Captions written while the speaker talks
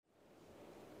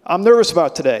I'm nervous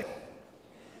about today.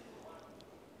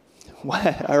 What?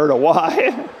 I heard a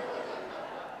why.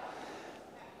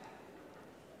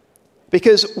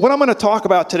 Because what I'm going to talk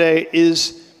about today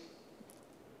is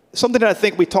something that I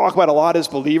think we talk about a lot as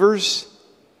believers,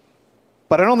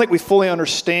 but I don't think we fully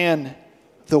understand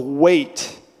the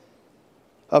weight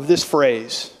of this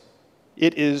phrase.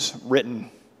 It is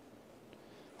written.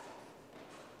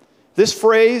 This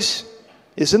phrase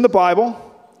is in the Bible.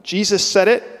 Jesus said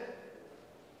it.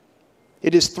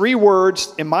 It is 3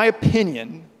 words, in my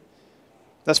opinion.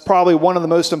 That's probably one of the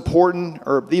most important,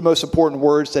 or the most important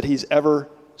words that he's ever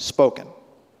spoken.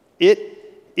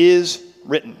 It is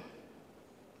written.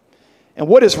 And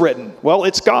what is written? Well,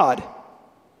 it's God.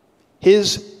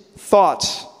 His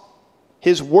thoughts.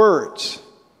 His words.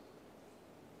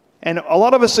 And a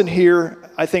lot of us in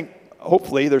here, I think,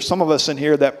 hopefully, there's some of us in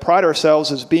here that pride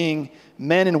ourselves as being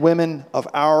men and women of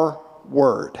our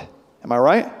word. Am I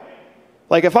right?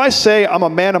 Like if I say I'm a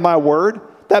man of my word,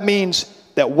 that means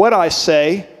that what I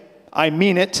say, I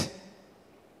mean it.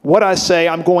 What I say,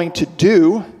 I'm going to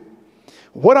do.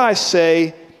 What I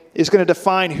say is going to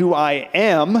define who I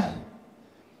am.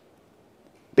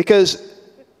 Because,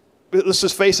 let's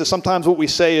just face it, sometimes what we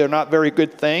say are not very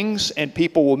good things, and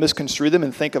people will misconstrue them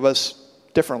and think of us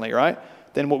differently, right,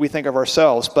 than what we think of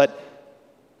ourselves. But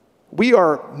we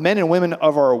are men and women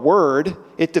of our word.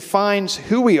 It defines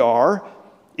who we are.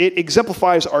 It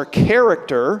exemplifies our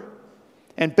character.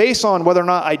 And based on whether or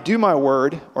not I do my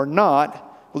word or not,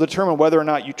 will determine whether or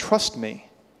not you trust me,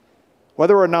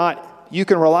 whether or not you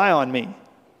can rely on me.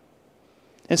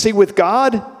 And see, with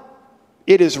God,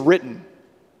 it is written.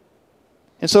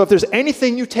 And so if there's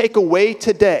anything you take away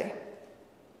today,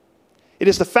 it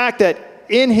is the fact that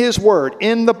in His Word,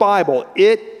 in the Bible,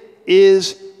 it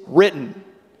is written.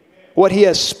 What He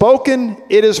has spoken,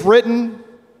 it is written.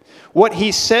 What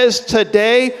He says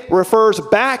today refers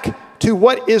back to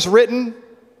what is written.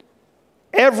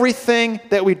 Everything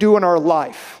that we do in our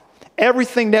life,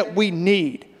 everything that we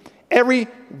need, every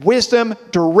wisdom,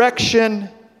 direction,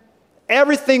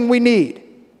 everything we need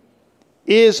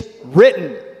is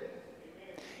written.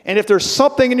 And if there's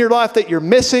something in your life that you're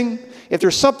missing, if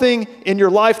there's something in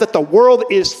your life that the world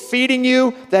is feeding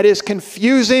you that is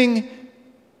confusing,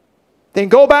 then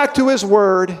go back to His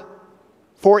Word,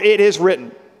 for it is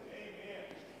written.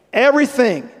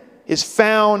 Everything is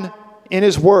found in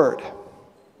His Word.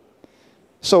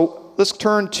 So let's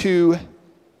turn to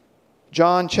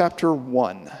John chapter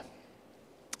 1.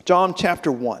 John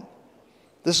chapter 1.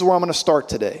 This is where I'm going to start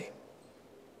today.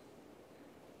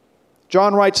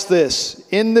 John writes this: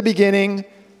 "In the beginning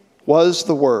was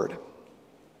the Word,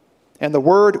 and the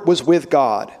Word was with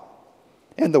God,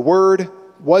 and the Word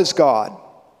was God.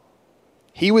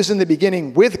 He was in the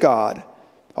beginning with God.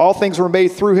 All things were made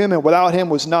through Him, and without Him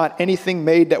was not anything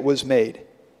made that was made.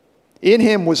 In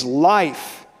Him was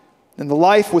life, and the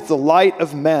life was the light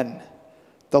of men.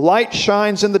 The light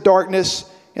shines in the darkness,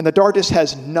 and the darkness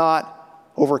has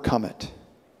not overcome it."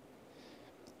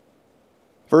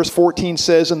 Verse 14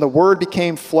 says, "And the Word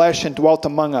became flesh and dwelt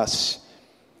among us.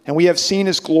 And we have seen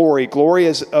His glory, glory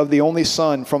as of the only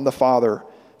Son from the Father,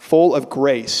 full of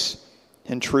grace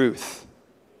and truth."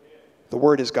 The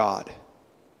Word is God.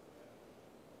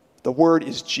 The Word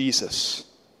is Jesus.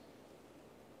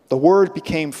 The Word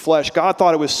became flesh. God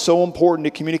thought it was so important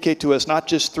to communicate to us, not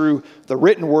just through the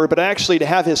written Word, but actually to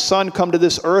have His Son come to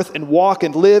this earth and walk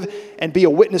and live and be a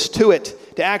witness to it,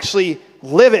 to actually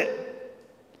live it.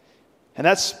 And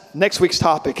that's next week's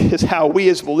topic, is how we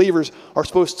as believers are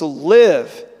supposed to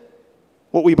live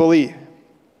what we believe.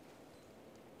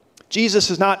 Jesus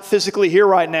is not physically here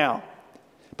right now,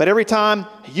 but every time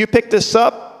you pick this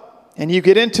up and you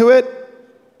get into it,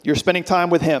 you're spending time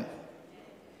with Him.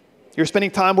 You're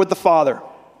spending time with the Father.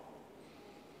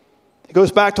 It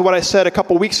goes back to what I said a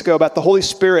couple weeks ago about the Holy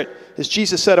Spirit. As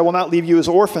Jesus said, "I will not leave you as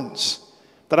orphans,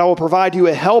 that I will provide you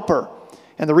a helper."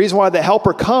 And the reason why the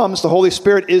helper comes, the Holy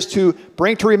Spirit, is to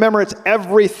bring to remembrance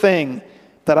everything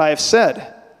that I have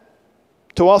said.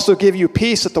 To also give you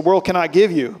peace that the world cannot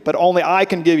give you, but only I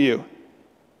can give you.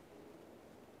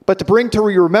 But to bring to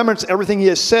your remembrance everything He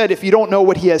has said. If you don't know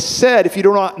what He has said, if you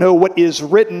do not know what is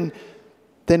written,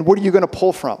 then what are you going to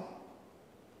pull from?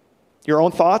 Your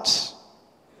own thoughts?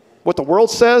 What the world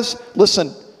says?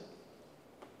 Listen,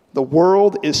 the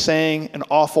world is saying an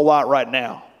awful lot right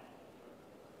now.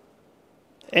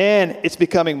 And it's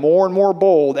becoming more and more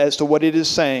bold as to what it is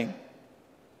saying.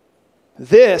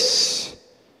 This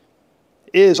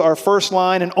is our first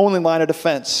line and only line of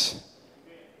defense.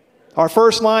 Our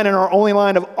first line and our only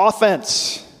line of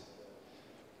offense.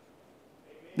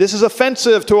 This is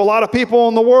offensive to a lot of people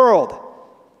in the world.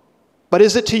 But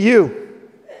is it to you?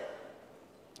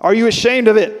 Are you ashamed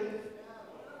of it?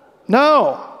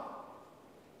 No.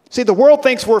 See, the world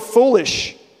thinks we're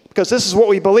foolish because this is what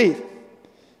we believe.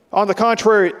 On the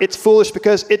contrary, it's foolish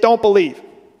because it don't believe.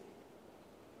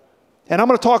 And I'm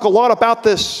going to talk a lot about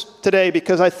this today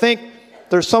because I think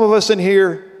there's some of us in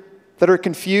here that are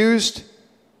confused,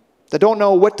 that don't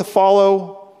know what to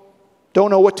follow, don't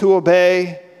know what to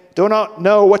obey, do not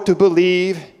know what to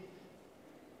believe.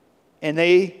 And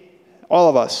all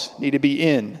of us, need to be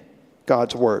in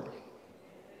God's Word.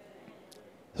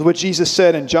 This is what Jesus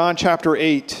said in John chapter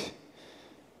 8.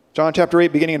 John chapter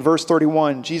 8, beginning in verse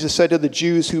 31. Jesus said to the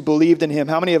Jews who believed in him.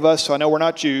 How many of us, so I know we're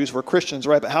not Jews, we're Christians,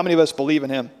 right? But how many of us believe in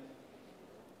him?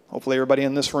 Hopefully everybody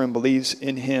in this room believes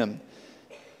in him.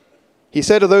 He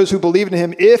said to those who believe in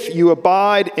him, if you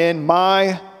abide in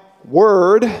my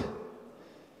word,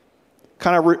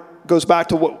 kind of goes back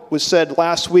to what was said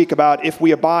last week about if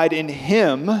we abide in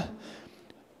him,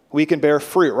 we can bear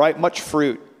fruit, right? Much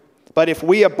fruit. But if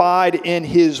we abide in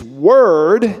his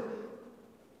word,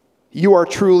 you are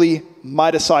truly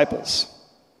my disciples.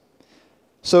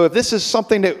 So if this is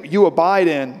something that you abide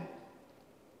in,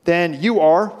 then you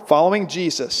are following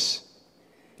Jesus.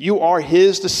 You are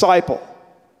his disciple.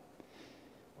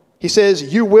 He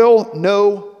says, you will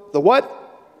know the what?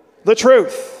 The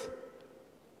truth.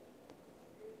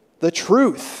 The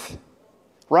truth,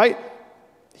 right?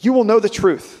 You will know the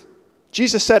truth.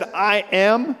 Jesus said, I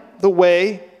am the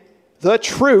way, the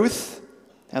truth,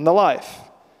 and the life.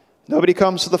 Nobody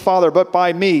comes to the Father but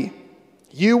by me.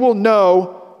 You will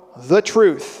know the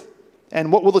truth.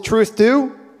 And what will the truth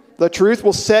do? The truth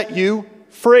will set you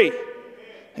free.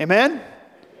 Amen?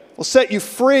 Will set you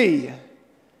free.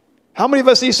 How many of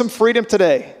us need some freedom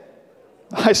today?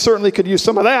 I certainly could use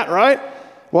some of that, right?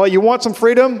 Well, you want some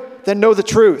freedom? Then know the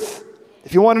truth.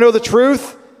 If you want to know the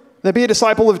truth, then be a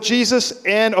disciple of Jesus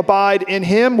and abide in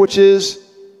him, which is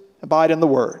abide in the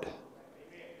Word.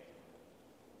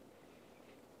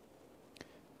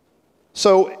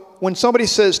 So when somebody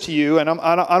says to you, and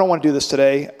I don't want to do this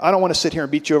today, I don't want to sit here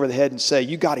and beat you over the head and say,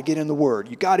 you got to get in the Word.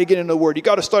 You got to get in the Word. You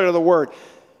got to study the Word.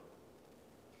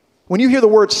 When you hear the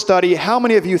word study, how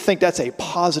many of you think that's a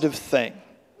positive thing?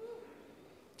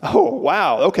 Oh,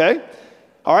 wow, okay.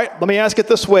 All right, let me ask it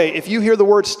this way. If you hear the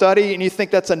word study and you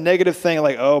think that's a negative thing,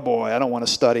 like, oh boy, I don't want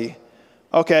to study.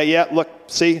 Okay, yeah, look,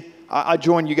 see, I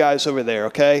join you guys over there,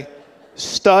 okay?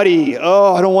 Study.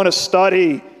 Oh, I don't want to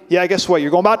study. Yeah, guess what? You're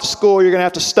going back to school, you're going to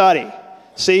have to study.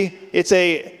 See,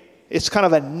 it's kind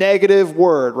of a negative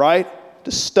word, right?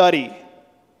 To study.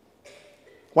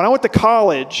 When I went to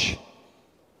college,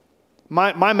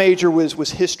 my major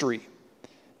was history.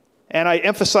 And I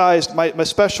emphasized my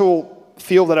special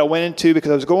field that I went into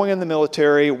because I was going in the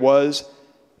military was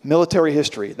military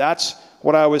history. That's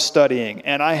what I was studying.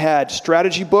 And I had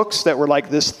strategy books that were like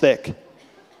this thick.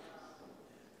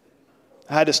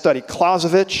 I had to study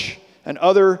Clausewitz and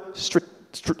other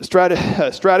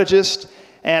strategists.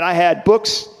 And I had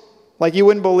books like you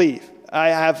wouldn't believe. I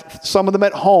have some of them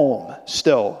at home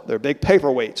still. They're big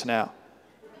paperweights now.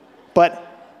 But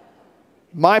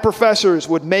my professors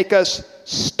would make us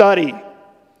study.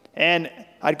 And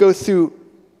I'd go through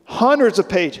hundreds of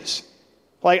pages.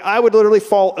 Like I would literally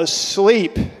fall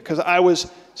asleep because I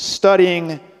was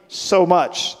studying so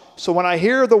much. So when I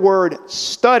hear the word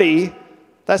study,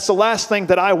 that's the last thing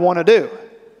that I want to do.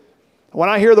 When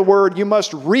I hear the word you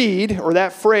must read, or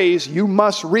that phrase you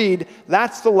must read,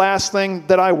 that's the last thing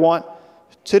that I want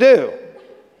to do.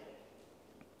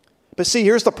 But see,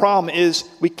 here's the problem is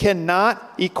we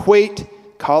cannot equate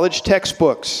college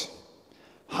textbooks,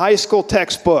 high school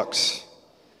textbooks,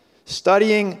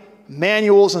 studying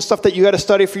manuals and stuff that you got to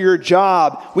study for your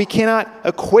job. We cannot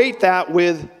equate that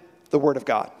with the Word of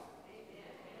God.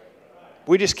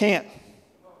 We just can't.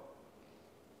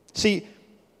 See,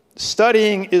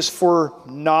 studying is for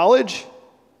knowledge.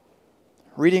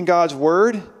 Reading God's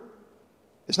Word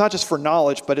is not just for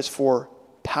knowledge, but it's for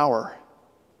power.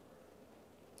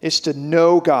 It's to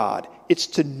know God. It's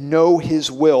to know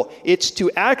His will. It's to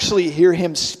actually hear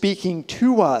Him speaking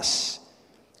to us.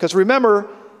 Because remember,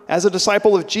 as a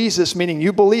disciple of Jesus, meaning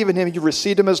you believe in Him, you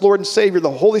received Him as Lord and Savior, the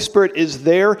Holy Spirit is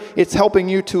there. It's helping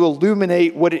you to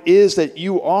illuminate what it is that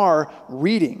you are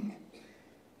reading.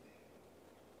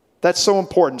 That's so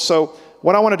important. So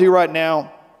what I want to do right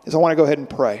now is I want to go ahead and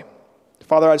pray.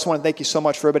 Father, I just want to thank you so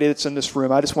much for everybody that's in this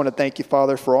room. I just want to thank you,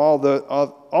 Father, for all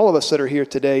of us that are here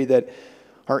today that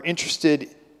are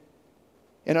interested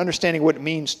in understanding what it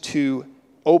means to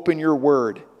open your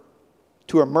word,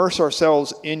 to immerse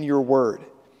ourselves in your word.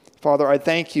 Father, I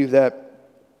thank you that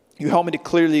you help me to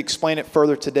clearly explain it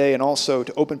further today and also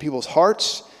to open people's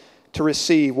hearts to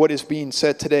receive what is being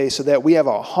said today so that we have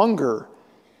a hunger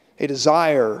a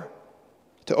desire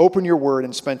to open your word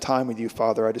and spend time with you,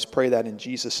 Father. I just pray that in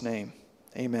Jesus' name.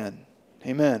 Amen.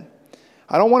 Amen.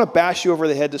 I don't want to bash you over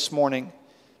the head this morning,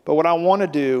 but what I want to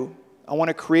do, I want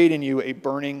to create in you a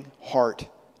burning heart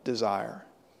desire.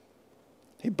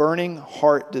 A burning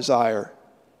heart desire.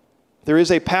 There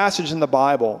is a passage in the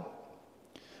Bible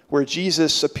where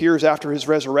Jesus appears after his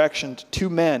resurrection to two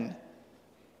men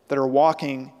that are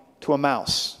walking to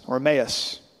Emmaus or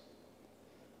Emmaus.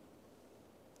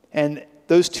 And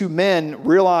those two men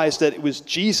realized that it was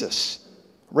Jesus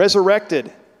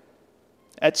resurrected.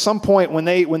 At some point when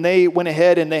they went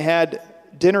ahead and they had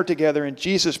dinner together and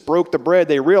Jesus broke the bread,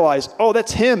 they realized, oh,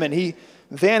 that's him, and he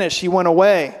vanished, he went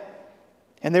away.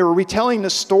 And they were retelling the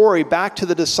story back to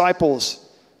the disciples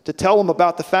to tell them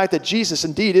about the fact that Jesus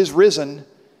indeed is risen.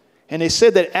 And they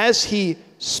said that as he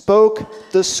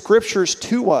spoke the scriptures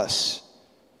to us,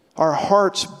 our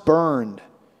hearts burned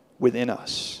within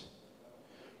us.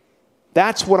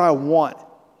 That's what I want,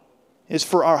 is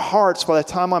for our hearts, by the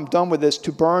time I'm done with this,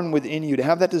 to burn within you, to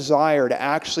have that desire to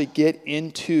actually get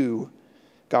into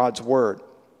God's word.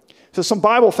 So some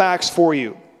Bible facts for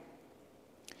you.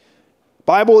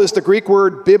 Bible is the Greek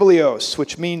word biblios,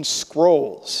 which means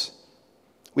scrolls.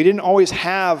 We didn't always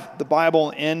have the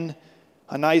Bible in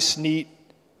a nice, neat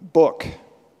book.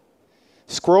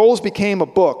 Scrolls became a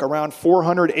book around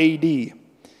 400 AD.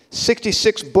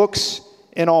 66 books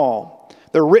in all.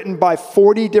 They're written by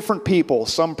 40 different people,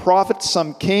 some prophets,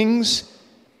 some kings,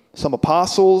 some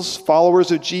apostles,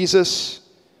 followers of Jesus.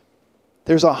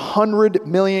 There's 100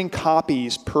 million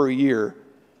copies per year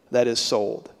that is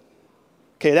sold.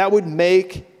 Okay, that would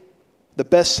make the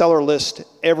bestseller list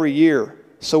every year.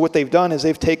 So what they've done is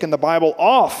they've taken the Bible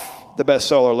off the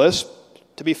bestseller list,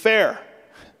 to be fair.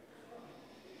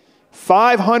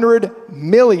 500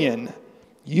 million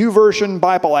YouVersion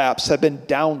Bible apps have been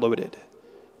downloaded.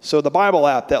 So the Bible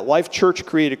app that Life Church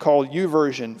created called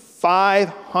YouVersion,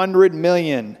 500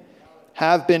 million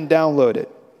have been downloaded.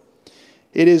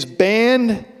 It is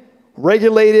banned,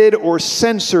 regulated, or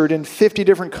censored in 50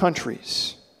 different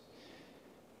countries.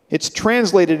 It's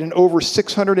translated in over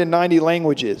 690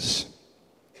 languages.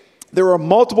 There are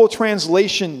multiple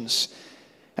translations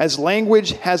as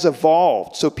language has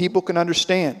evolved so people can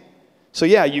understand. So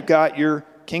yeah, you've got your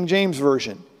King James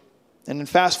Version. And then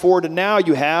fast forward to now,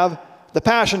 you have the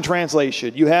Passion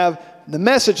Translation. You have the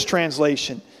Message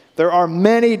Translation. There are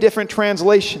many different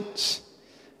translations.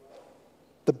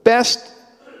 The best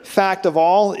fact of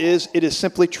all is it is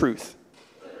simply truth.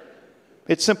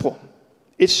 It's simple.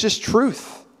 It's just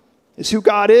truth. It's who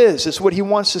God is. It's what he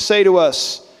wants to say to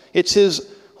us. It's his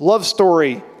love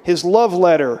story, his love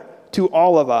letter to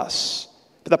all of us.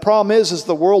 But the problem is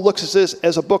the world looks at this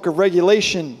as a book of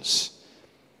regulations,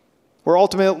 where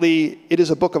ultimately it is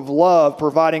a book of love,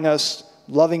 providing us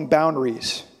loving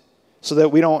boundaries so that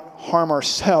we don't harm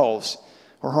ourselves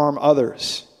or harm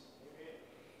others.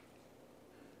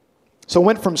 So it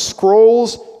went from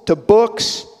scrolls to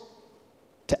books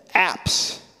to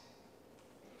apps.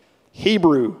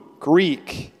 Hebrew,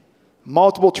 Greek,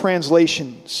 multiple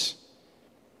translations.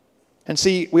 And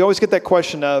see, we always get that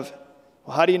question of,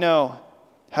 well, how do you know?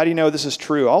 How do you know this is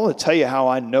true? I want to tell you how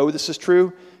I know this is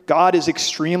true. God is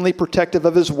extremely protective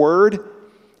of his word.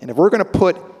 And if we're going to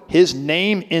put his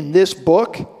name in this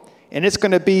book, and it's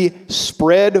going to be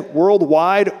spread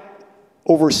worldwide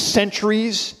over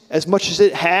centuries as much as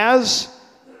it has,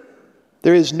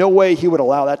 there is no way he would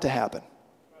allow that to happen.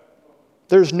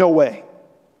 There's no way.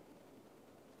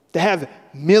 To have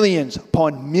millions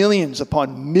upon millions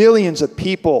upon millions of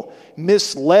people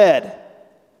misled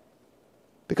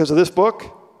because of this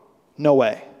book, no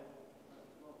way.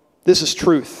 This is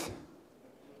truth.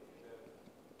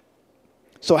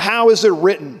 So how is it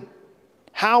written?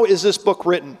 How is this book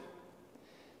written?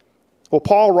 Well,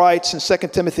 Paul writes in 2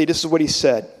 Timothy, this is what he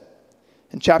said.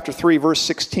 In chapter 3, verse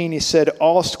 16, he said,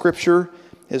 all scripture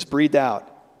is breathed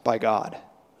out by God.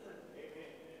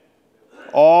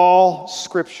 All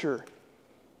scripture.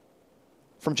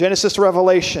 From Genesis to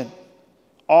Revelation,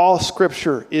 all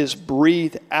scripture is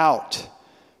breathed out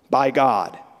by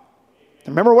God.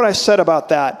 Remember what I said about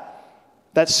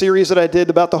that series that I did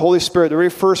about the Holy Spirit, the very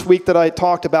first week that I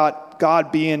talked about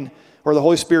God being, or the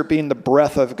Holy Spirit being the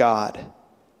breath of God.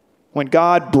 When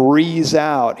God breathes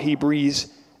out, he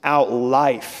breathes out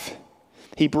life.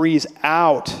 He breathes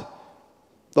out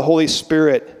the Holy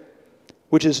Spirit,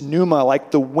 which is pneuma,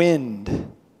 like the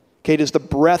wind. Okay, it is the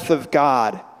breath of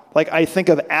God. Like I think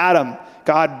of Adam,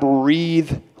 God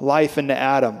breathed life into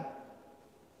Adam.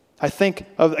 I think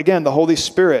of, again, the Holy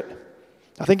Spirit.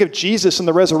 I think of Jesus in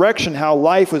the resurrection, how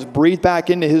life was breathed back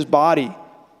into his body.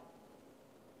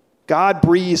 God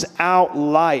breathes out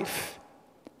life.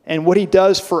 And what he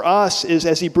does for us is,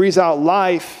 as he breathes out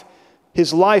life,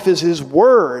 his life is his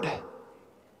word.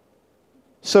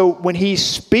 So when he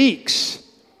speaks,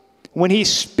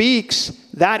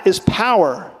 that is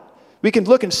power. We can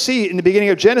look and see in the beginning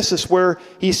of Genesis where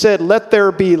he said, "Let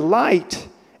there be light,"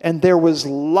 and there was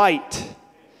light.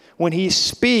 When he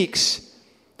speaks,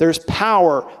 there's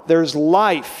power, there's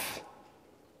life.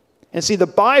 And see, the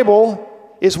Bible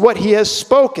is what he has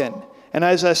spoken. And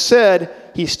as I said,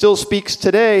 he still speaks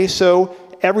today, so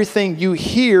everything you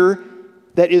hear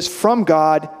that is from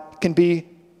God can be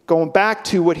going back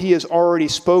to what he has already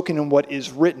spoken and what is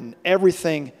written.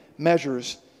 Everything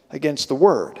measures against the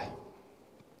word.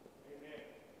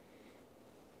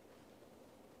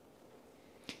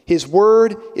 His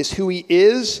word is who he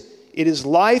is. It is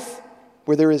life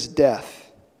where there is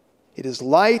death. It is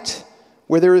light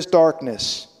where there is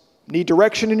darkness. Need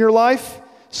direction in your life?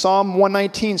 Psalm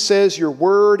 119 says, "Your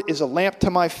word is a lamp to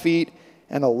my feet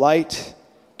and a light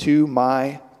to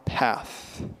my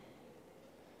path."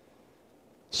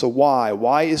 So why?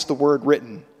 Why is the word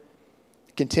written?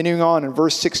 Continuing on in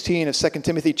verse 16 of 2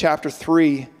 Timothy chapter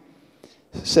 3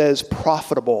 says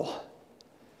profitable.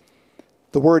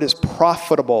 The word is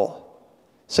profitable.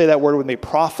 Say that word with me,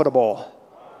 profitable.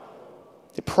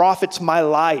 It profits my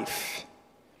life.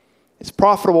 It's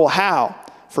profitable how?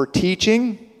 For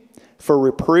teaching, for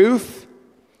reproof,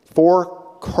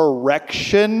 for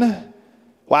correction.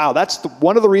 Wow, that's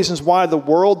one of the reasons why the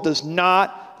world does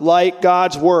not like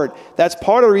God's word. That's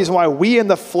part of the reason why we in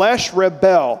the flesh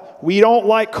rebel. We don't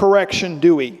like correction,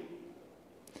 do we?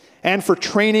 And for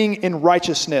training in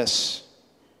righteousness.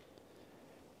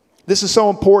 This is so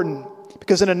important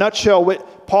because in a nutshell,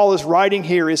 what Paul is writing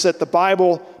here is that the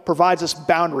Bible provides us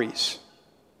boundaries.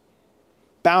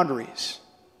 Boundaries.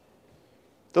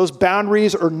 Those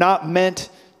boundaries are not meant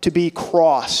to be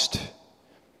crossed.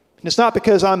 And it's not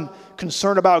because I'm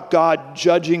concerned about God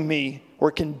judging me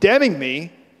or condemning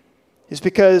me. It's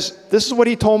because this is what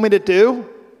he told me to do.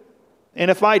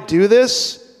 And if I do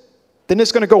this, then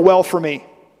it's going to go well for me.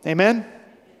 Amen?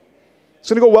 It's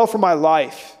going to go well for my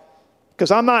life.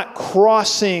 Because I'm not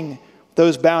crossing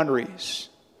those boundaries.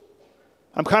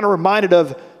 I'm kind of reminded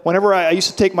of whenever I used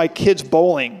to take my kids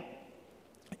bowling.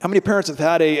 How many parents have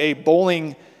had a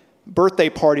bowling birthday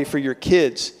party for your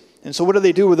kids? And so what do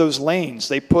they do with those lanes?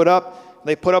 They put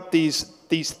up these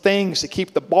things to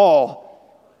keep the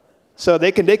ball. So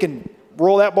they can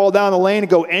roll that ball down the lane and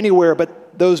go anywhere,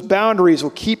 but those boundaries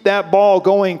will keep that ball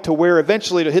going to where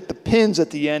eventually it'll hit the pins at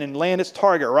the end and land its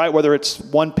target, right? Whether it's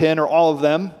one pin or all of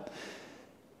them.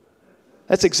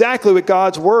 That's exactly what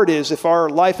God's word is if our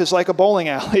life is like a bowling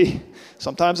alley.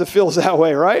 Sometimes it feels that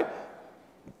way, right?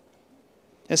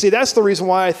 And see, that's the reason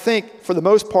why I think, for the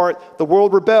most part, the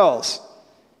world rebels.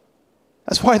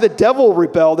 That's why the devil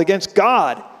rebelled against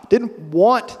God. Didn't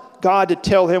want God to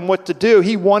tell him what to do.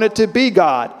 He wanted to be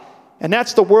God. And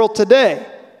that's the world today.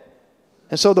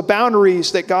 And so the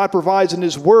boundaries that God provides in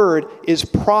his word is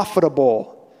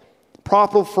profitable.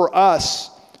 Profitable for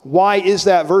us. Why is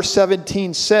that? Verse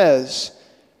 17 says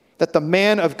that the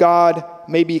man of God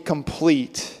may be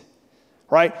complete.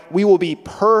 Right? We will be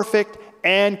perfect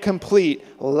and complete,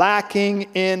 lacking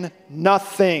in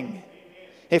nothing.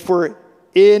 If we're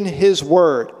in his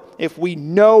word, if we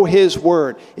know his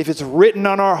word, if it's written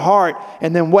on our heart,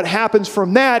 and then what happens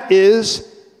from that is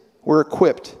we're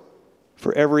equipped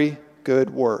for every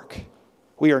good work.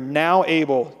 We are now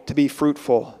able to be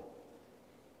fruitful.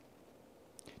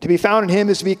 To be found in him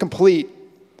is to be complete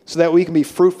so that we can be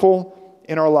fruitful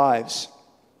in our lives.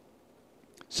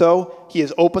 So he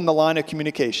has opened the line of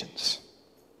communications.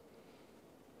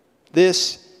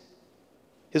 This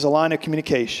is a line of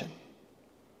communication.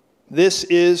 This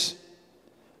is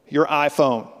your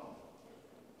iPhone.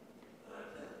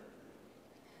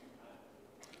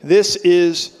 This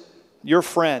is your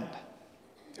friend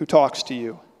who talks to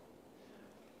you.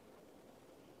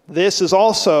 This is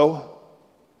also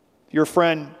your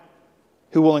friend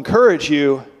who will encourage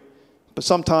you, but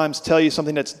sometimes tell you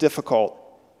something that's difficult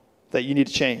that you need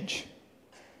to change.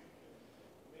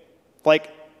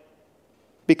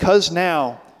 Because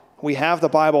now we have the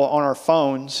Bible on our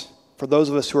phones, for those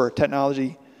of us who are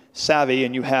technology savvy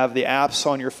and you have the apps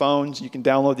on your phones, you can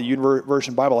download the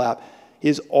YouVersion Bible app,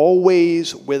 is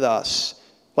always with us.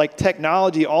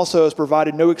 Technology also has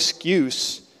provided no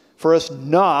excuse for us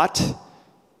not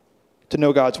to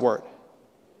know God's word.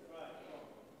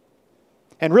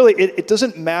 And really, it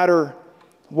doesn't matter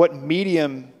what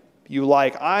medium you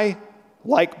like. I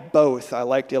like both. I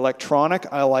like the electronic.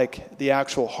 I like the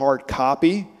actual hard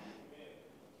copy.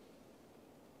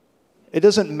 It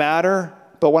doesn't matter,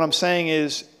 but what I'm saying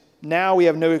is now we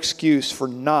have no excuse for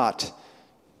not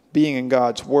being in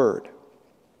God's word.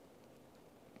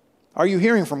 Are you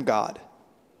hearing from God?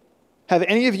 Have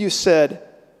any of you said,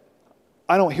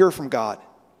 I don't hear from God.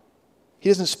 He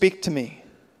doesn't speak to me.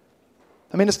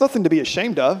 I mean, it's nothing to be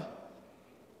ashamed of.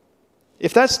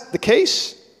 If that's the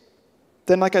case,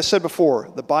 then like I said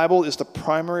before, the Bible is the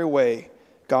primary way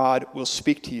God will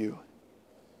speak to you.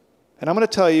 And I'm going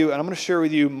to tell you, and I'm going to share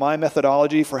with you my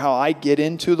methodology for how I get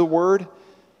into the Word.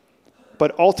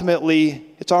 But ultimately,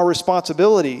 it's our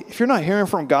responsibility. If you're not hearing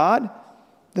from God,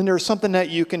 then there's something that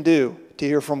you can do to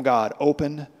hear from God.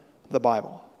 Open the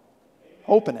Bible.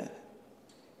 Open it.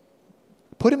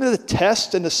 Put him to the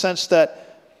test in the sense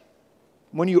that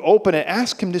when you open it,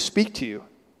 ask him to speak to you.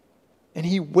 And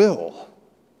he will.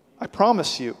 I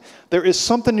promise you. There is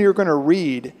something you're going to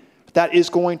read that is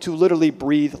going to literally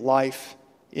breathe life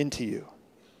into you.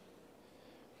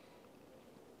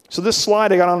 So this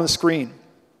slide I got on the screen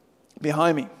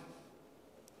behind me.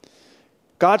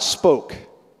 God spoke,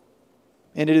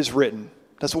 and it is written.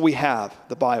 That's what we have,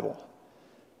 the Bible.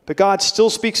 But God still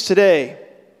speaks today.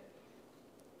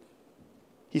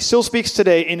 He still speaks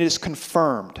today, and it is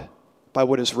confirmed by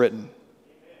what is written.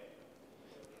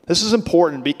 This is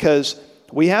important because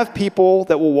we have people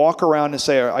that will walk around and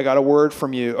say, I got a word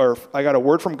from you, or I got a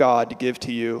word from God to give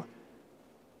to you.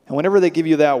 And whenever they give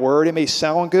you that word, it may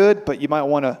sound good, but you might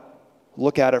want to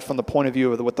look at it from the point of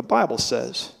view of what the Bible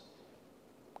says.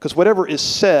 Because whatever is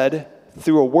said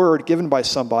through a word given by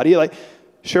somebody, like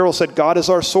Cheryl said, God is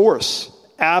our source.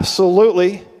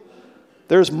 Absolutely.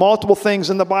 There's multiple things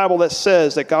in the Bible that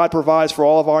says that God provides for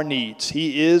all of our needs.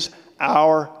 He is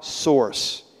our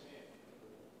source.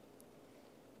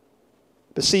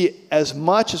 But see, as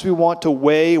much as we want to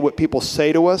weigh what people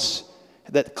say to us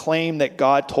that claim that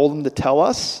God told them to tell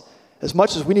us, as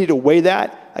much as we need to weigh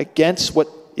that against what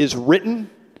is written,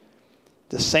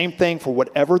 the same thing for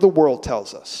whatever the world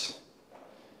tells us.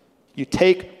 You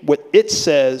take what it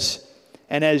says,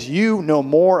 and as you know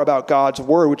more about God's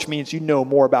word, which means you know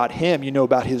more about him, you know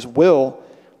about his will,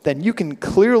 then you can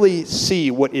clearly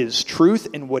see what is truth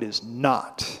and what is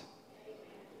not.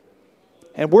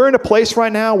 And we're in a place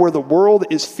right now where the world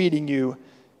is feeding you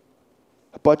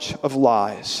a bunch of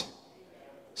lies.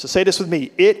 So say this with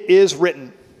me. It is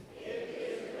written.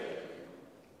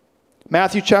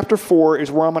 Matthew chapter 4 is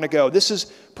where I'm going to go. This is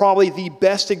probably the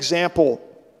best example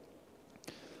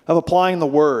of applying the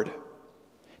word.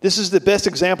 This is the best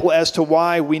example as to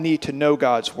why we need to know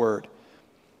God's word.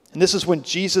 And this is when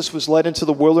Jesus was led into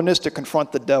the wilderness to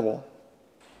confront the devil.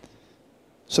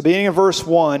 So beginning in verse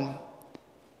 1,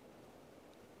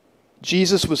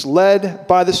 Jesus was led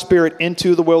by the Spirit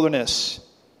into the wilderness.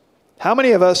 How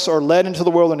many of us are led into the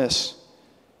wilderness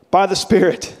by the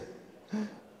Spirit?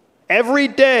 Every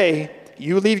day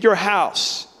you leave your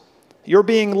house, you're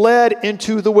being led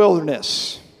into the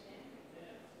wilderness.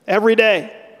 Every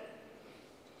day.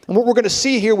 And what we're going to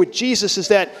see here with Jesus is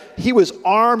that he was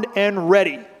armed and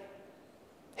ready.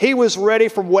 He was ready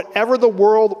for whatever the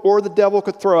world or the devil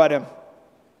could throw at him.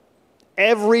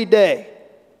 Every day.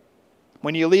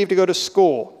 When you leave to go to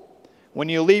school, when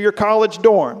you leave your college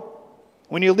dorm,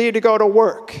 when you leave to go to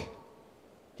work,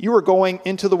 you are going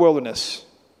into the wilderness.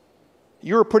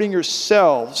 You are putting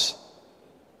yourselves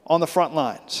on the front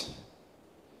lines.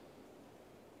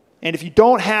 And if you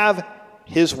don't have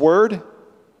his word,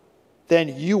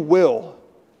 then you will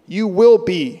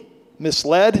be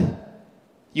misled.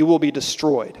 You will be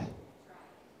destroyed.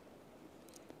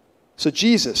 So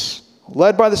Jesus,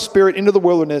 led by the Spirit into the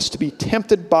wilderness to be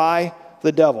tempted by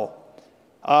the devil.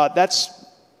 That's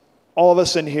all of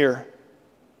us in here.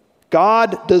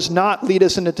 God does not lead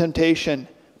us into temptation,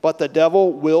 but the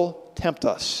devil will tempt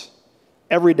us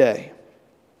every day.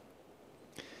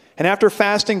 And after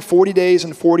fasting 40 days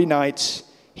and 40 nights,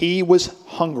 he was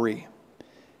hungry.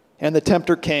 And the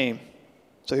tempter came.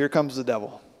 So here comes the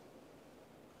devil.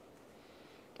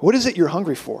 What is it you're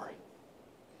hungry for?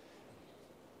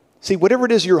 See, whatever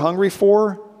it is you're hungry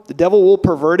for, the devil will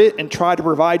pervert it and try to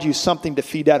provide you something to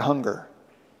feed that hunger.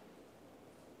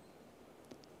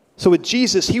 So with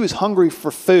Jesus, he was hungry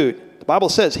for food. The Bible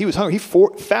says he was hungry. He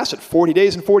fasted 40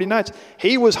 days and 40 nights.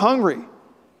 He was hungry.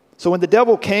 So when the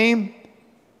devil came,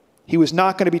 he was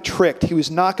not going to be tricked. He was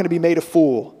not going to be made a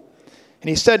fool. And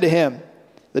he said to him,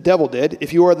 the devil did,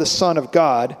 if you are the Son of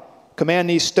God, command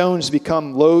these stones to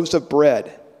become loaves of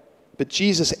bread. But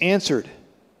Jesus answered,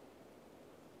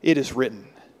 it is written.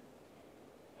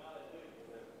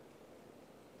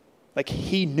 Like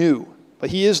he knew, but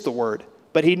he is the word,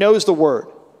 but he knows the word.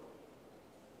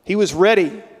 He was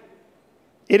ready.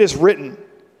 It is written.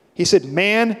 He said,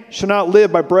 man shall not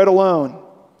live by bread alone,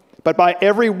 but by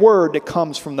every word that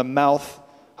comes from the mouth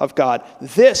of God.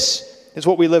 This is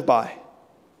what we live by.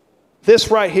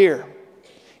 This right here.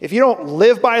 If you don't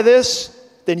live by this,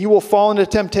 then you will fall into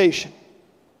temptation.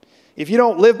 If you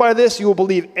don't live by this, you will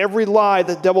believe every lie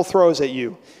the devil throws at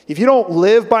you. If you don't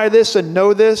live by this and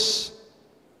know this,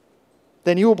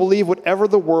 then you will believe whatever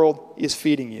the world is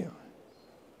feeding you.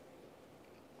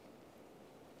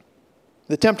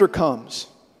 The tempter comes,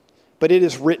 but it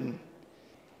is written,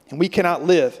 and we cannot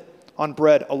live on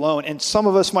bread alone. And some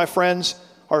of us, my friends,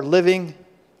 are living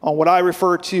on what I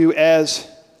refer to as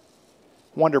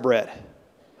Wonder Bread.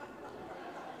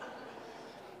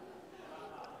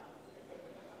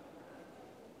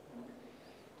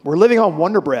 We're living on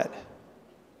Wonder Bread.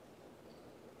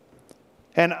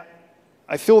 And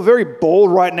I feel very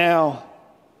bold right now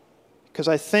because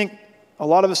I think a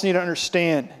lot of us need to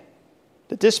understand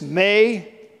that this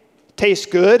may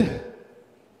taste good,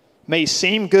 may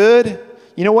seem good.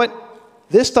 You know what?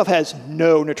 This stuff has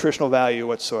no nutritional value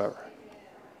whatsoever.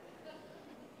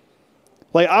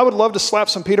 Like, I would love to slap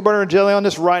some peanut butter and jelly on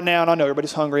this right now, and I know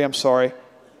everybody's hungry, I'm sorry.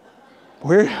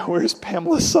 Where's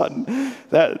Pamela Sutton?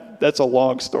 That's a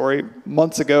long story.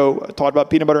 Months ago, I talked about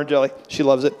peanut butter and jelly. She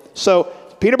loves it. So,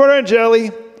 peanut butter and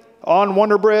jelly on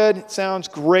Wonder Bread, it sounds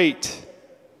great.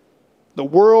 The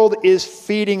world is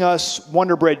feeding us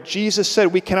Wonder Bread. Jesus said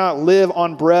we cannot live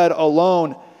on bread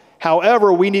alone.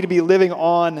 However, we need to be living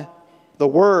on the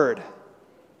Word,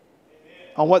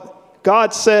 on what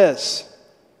God says.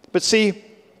 But see,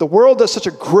 the world does such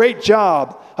a great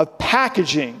job of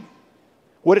packaging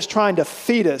what it's trying to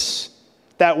feed us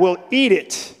that we'll eat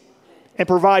it and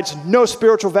provides no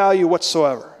spiritual value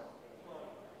whatsoever.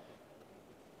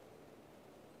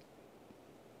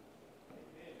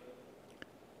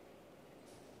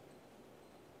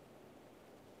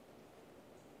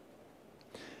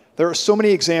 There are so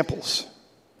many examples,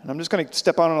 and I'm just going to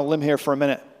step out on a limb here for a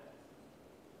minute.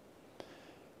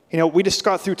 You know, we just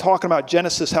got through talking about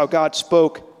Genesis, how God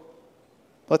spoke,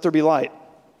 "Let there be light,"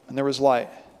 and there was light.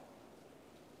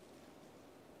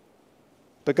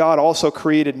 But God also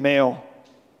created male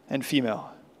and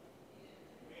female.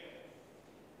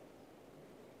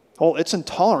 Oh, it's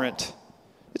intolerant.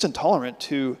 It's intolerant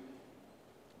to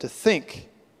think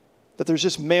that there's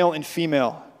just male and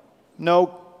female.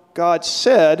 No, God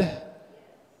said,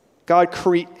 God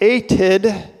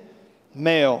created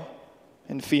male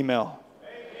and female.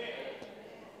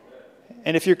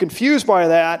 And if you're confused by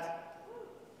that,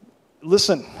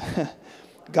 listen,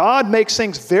 God makes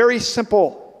things very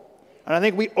simple. And I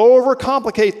think we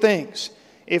overcomplicate things.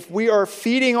 If we are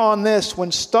feeding on this,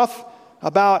 when stuff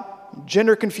about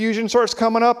gender confusion starts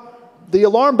coming up, the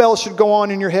alarm bell should go on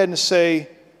in your head and say,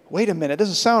 wait a minute, it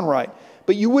doesn't sound right.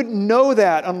 But you wouldn't know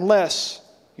that unless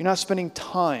you're not spending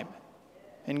time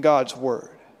in God's Word.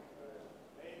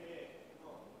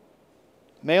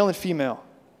 Male and female.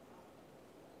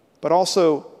 But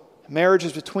also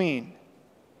marriages between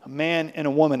a man and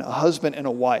a woman, a husband and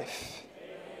a wife.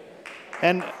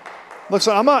 And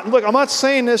listen, I'm not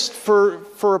saying this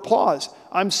for applause.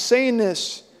 I'm saying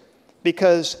this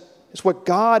because it's what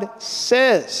God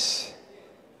says.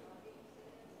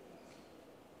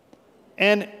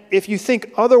 And if you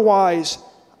think otherwise,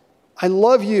 I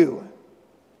love you.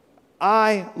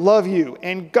 I love you.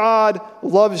 And God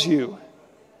loves you.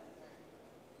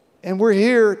 And we're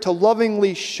here to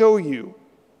lovingly show you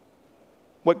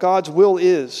what God's will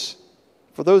is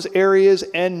for those areas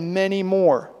and many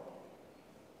more.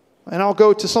 And I'll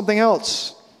go to something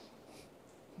else.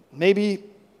 Maybe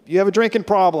you have a drinking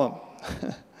problem.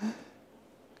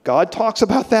 God talks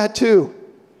about that too.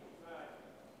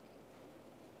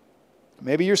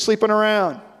 Maybe you're sleeping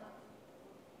around.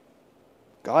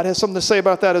 God has something to say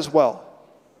about that as well.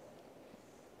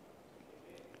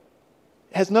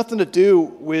 It has nothing to do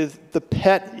with the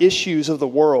pet issues of the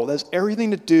world. It has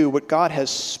everything to do with what God has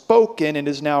spoken and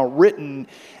is now written.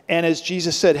 And as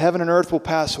Jesus said, heaven and earth will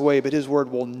pass away, but His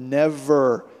word will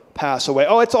never pass away.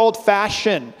 Oh, it's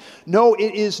old-fashioned. No,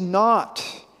 it is not.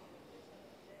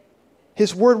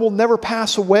 His word will never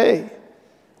pass away.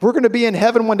 We're going to be in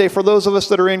heaven one day for those of us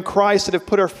that are in Christ, that have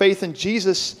put our faith in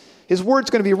Jesus. His word's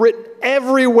going to be written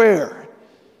everywhere.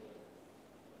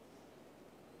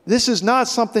 This is not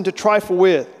something to trifle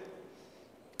with.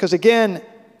 Because again,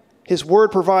 His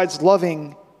word provides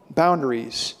loving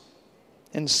boundaries.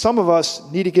 And some of us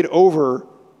need to get over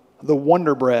the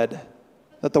Wonder Bread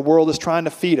that the world is trying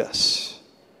to feed us.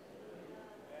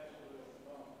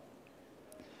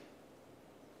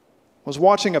 I was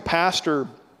watching a pastor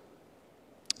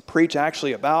preach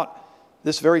actually about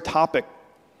this very topic.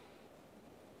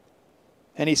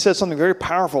 And he said something very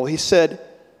powerful. He said,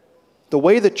 the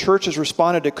way the church has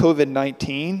responded to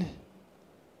COVID-19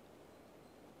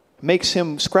 makes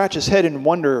him scratch his head and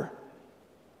wonder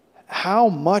how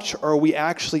much are we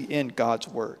actually in God's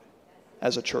Word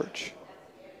as a church?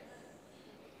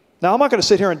 Now, I'm not going to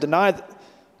sit here and deny that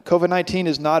COVID-19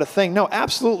 is not a thing. No,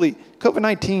 absolutely.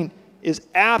 COVID-19 is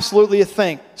absolutely a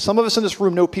thing. Some of us in this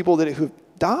room know people who've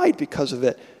died because of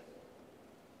it.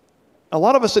 A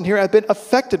lot of us in here have been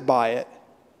affected by it.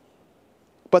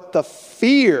 But the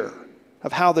fear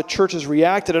of how the church has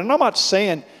reacted, and I'm not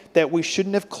saying that we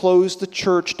shouldn't have closed the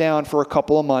church down for a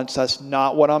couple of months. That's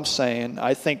not what I'm saying.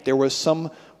 I think there was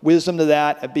some wisdom to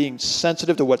that, of being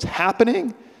sensitive to what's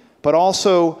happening, but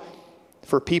also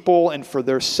for people and for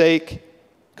their sake,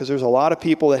 because there's a lot of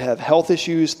people that have health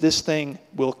issues. This thing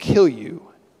will kill you.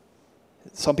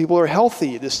 Some people are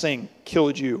healthy. This thing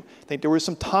killed you. I think there was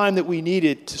some time that we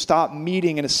needed to stop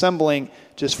meeting and assembling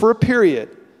just for a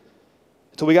period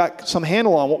until we got some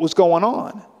handle on what was going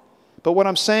on. But what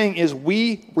I'm saying is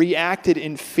we reacted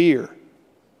in fear.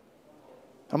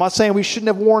 I'm not saying we shouldn't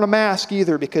have worn a mask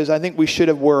either, because I think we should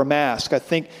have worn a mask. I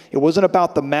think it wasn't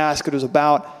about the mask. It was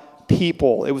about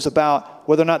people. It was about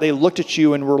whether or not they looked at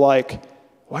you and were like,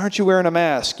 why aren't you wearing a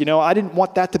mask? You know, I didn't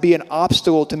want that to be an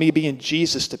obstacle to me being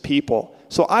Jesus to people.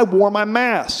 So I wore my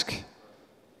mask.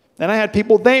 And I had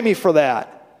people thank me for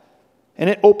that. And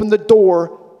it opened the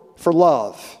door for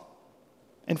love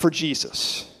and for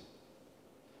Jesus.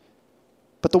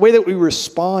 But the way that we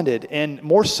responded, and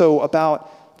more so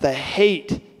about the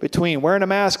hate between wearing a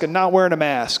mask and not wearing a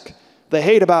mask, the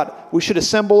hate about we should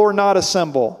assemble or not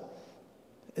assemble,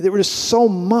 there was so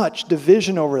much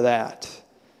division over that.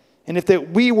 And if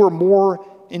that we were more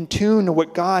in tune to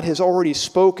what God has already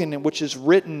spoken and which is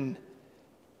written,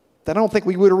 then I don't think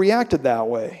we would have reacted that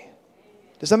way.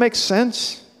 Does that make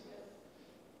sense?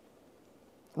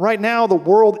 Right now, the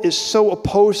world is so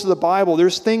opposed to the Bible.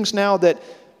 There's things now that,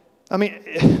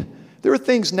 there are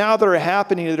things now that are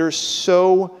happening that are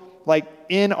so like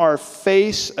in our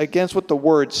face against what the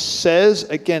Word says,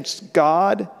 against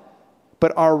God.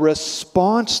 But our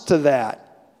response to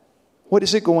that, what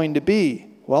is it going to be?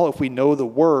 Well, if we know the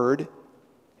Word,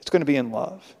 it's going to be in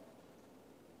love.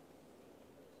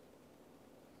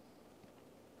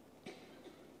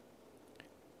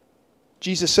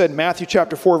 Jesus said in Matthew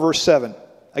chapter 4, verse 7,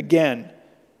 again,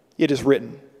 it is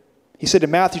written. He said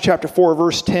in Matthew chapter 4,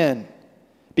 verse 10,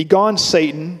 begone,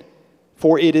 Satan,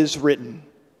 for it is written.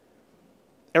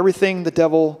 Everything the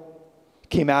devil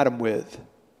came at him with,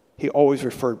 he always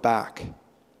referred back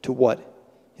to what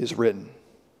is written.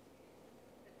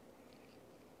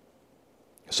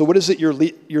 So what is it you're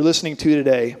listening to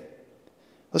today?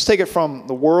 Let's take it from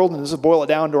the world and let's boil it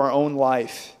down to our own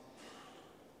life.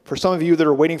 For some of you that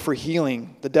are waiting for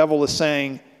healing, the devil is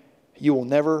saying, you will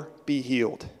never be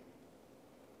healed.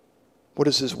 What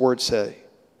does his word say?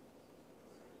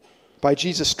 By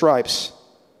Jesus' stripes,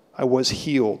 I was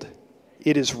healed.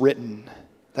 It is written.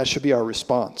 That should be our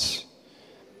response.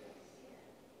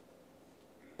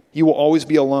 You will always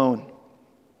be alone.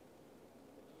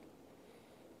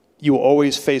 You will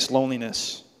always face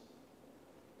loneliness.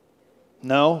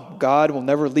 No, God will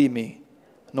never leave me,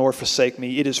 nor forsake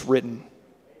me. It is written.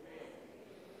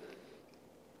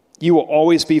 You will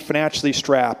always be financially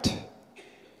strapped.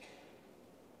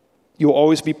 You will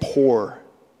always be poor.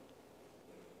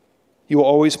 You will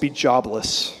always be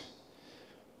jobless.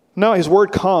 No, his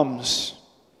word comes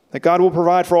that God will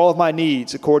provide for all of my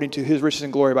needs according to his riches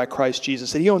and glory by Christ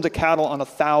Jesus. That he owns a cattle on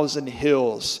 1,000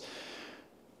 hills.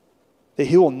 That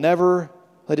he will never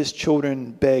let his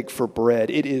children beg for bread.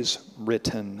 It is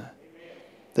written.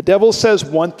 The devil says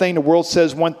one thing, the world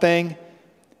says one thing.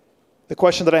 The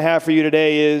question that I have for you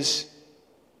today is,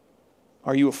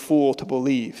 are you a fool to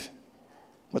believe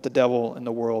what the devil and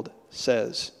the world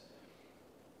says?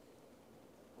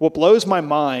 What blows my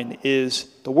mind is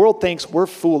the world thinks we're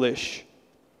foolish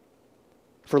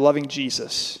for loving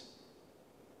Jesus.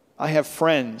 I have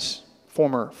friends,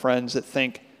 former friends, that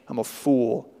think I'm a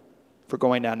fool for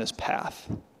going down this path.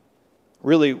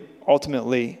 Really,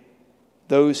 ultimately,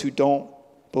 those who don't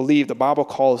believe, the Bible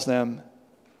calls them,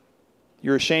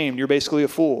 you're ashamed, you're basically a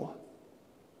fool.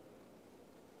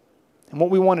 And what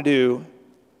we want to do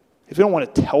is we don't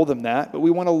want to tell them that, but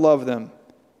we want to love them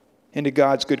into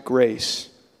God's good grace,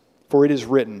 for it is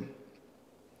written.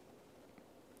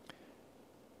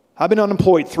 I've been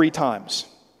unemployed 3 times.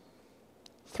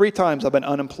 3 times I've been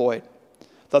unemployed.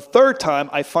 The 3rd time,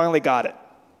 I finally got it.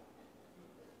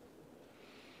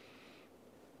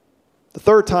 The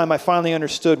 3rd time, I finally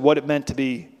understood what it meant to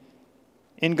be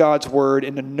in God's word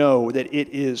and to know that it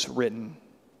is written.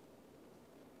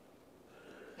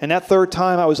 And that 3rd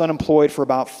time, I was unemployed for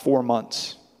about 4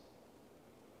 months.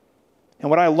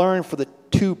 And what I learned for the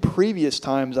 2 previous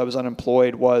times I was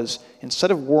unemployed was,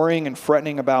 instead of worrying and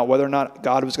fretting about whether or not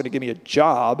God was going to give me a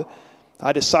job,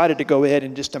 I decided to go ahead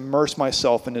and just immerse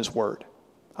myself in His Word.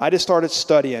 I just started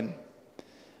studying.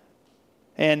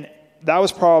 And that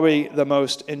was probably the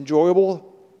most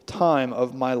enjoyable time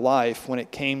of my life when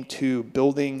it came to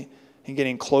building and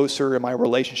getting closer in my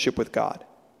relationship with God.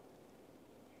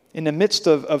 In the midst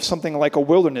of something like a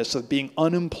wilderness, of being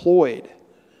unemployed.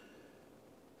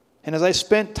 And as I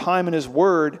spent time in His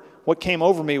Word, what came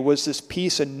over me was this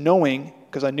peace and knowing,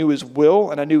 because I knew His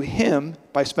will and I knew Him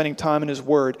by spending time in His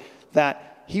Word,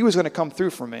 that He was going to come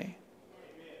through for me.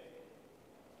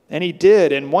 And He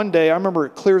did. And one day, I remember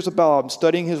it clear as a bell, I'm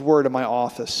studying His Word in my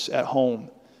office at home.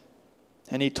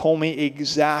 And He told me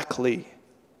exactly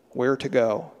where to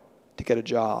go to get a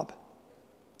job.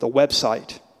 The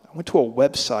website. I went to a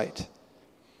website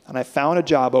and I found a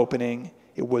job opening.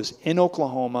 It was in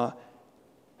Oklahoma,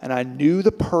 and I knew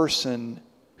the person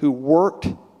who worked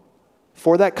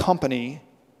for that company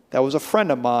that was a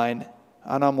friend of mine,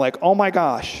 and I'm like, oh my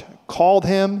gosh, called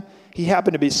him. He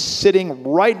happened to be sitting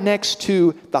right next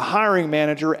to the hiring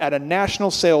manager at a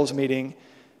national sales meeting,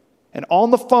 and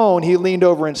on the phone he leaned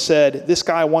over and said, this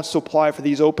guy wants to apply for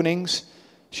these openings.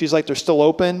 She's like, they're still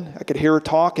open. I could hear her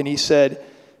talk, and he said,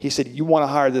 you want to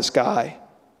hire this guy?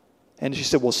 And she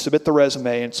said, well, submit the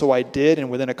resume. And so I did, and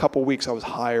within a couple weeks I was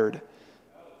hired.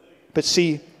 But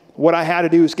see, what I had to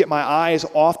do is get my eyes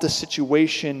off the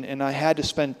situation, and I had to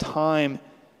spend time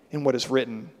in what is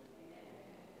written.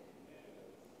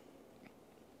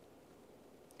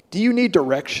 Do you need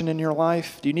direction in your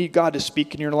life? Do you need God to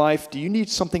speak in your life? Do you need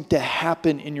something to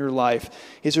happen in your life?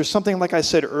 Is there something, like I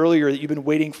said earlier, that you've been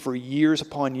waiting for years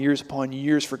upon years upon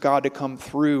years for God to come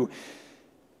through?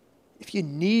 If you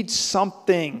need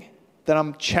something, then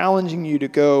I'm challenging you to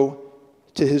go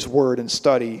to His Word and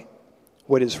study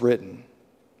what is written.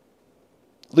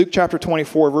 Luke chapter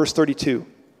 24, verse 32.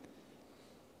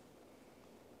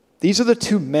 These are the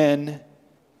 2 men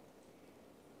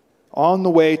on the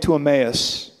way to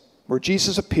Emmaus, where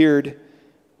Jesus appeared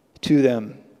to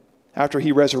them after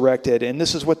He resurrected. And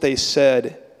this is what they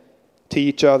said to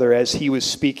each other as He was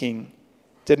speaking.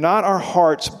 Did not our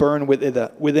hearts burn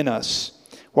within us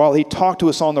while He talked to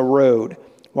us on the road,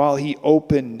 while He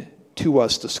opened to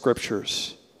us the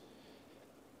Scriptures?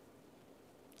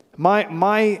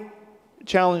 My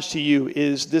challenge to you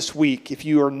is this week, if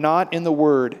you are not in the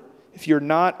Word, if you're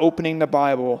not opening the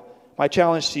Bible, my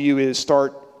challenge to you is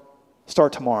start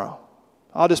tomorrow.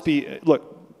 I'll just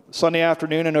look, Sunday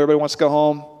afternoon and everybody wants to go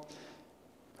home,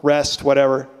 rest,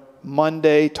 whatever.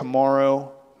 Monday,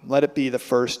 tomorrow, let it be the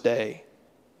first day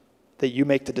that you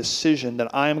make the decision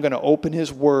that I am going to open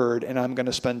His Word and I'm going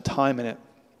to spend time in it.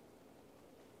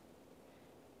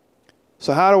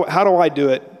 So how do I do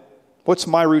it? What's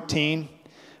my routine?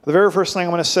 The very first thing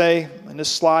I'm going to say, and this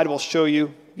slide will show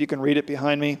you, you can read it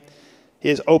behind me,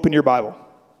 is open your Bible.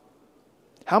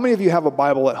 How many of you have a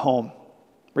Bible at home?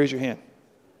 Raise your hand.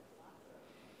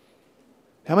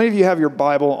 How many of you have your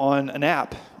Bible on an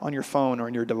app on your phone or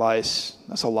on your device?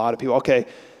 That's a lot of people. Okay.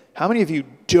 How many of you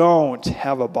don't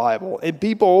have a Bible? And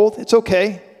be bold. It's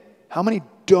okay. How many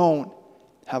don't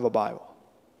have a Bible?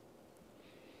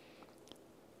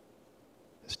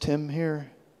 Is Tim here?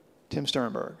 Tim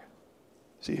Sternberg.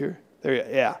 Is he here? There you go.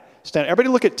 Yeah. Stand. Everybody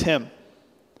look at Tim.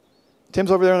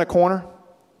 Tim's over there in the corner.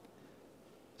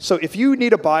 So if you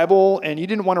need a Bible and you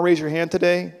didn't want to raise your hand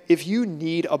today, if you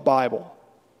need a Bible,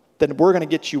 then we're going to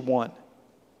get you one.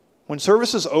 When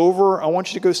service is over, I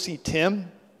want you to go see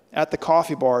Tim at the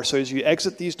coffee bar. So as you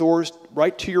exit these doors,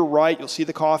 right to your right, you'll see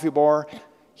the coffee bar.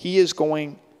 He is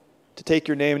going to take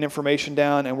your name and information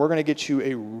down, and we're going to get you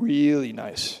a really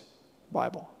nice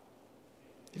Bible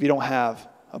if you don't have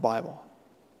a Bible.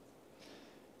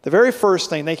 The very first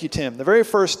thing, thank you, Tim, the very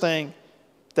first thing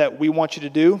that we want you to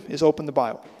do is open the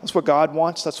Bible. That's what God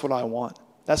wants. That's what I want.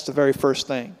 That's the very first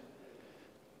thing.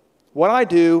 What I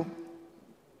do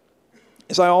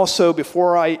is I also,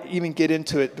 before I even get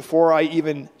into it, before I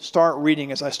even start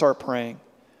reading, as I start praying,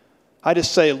 I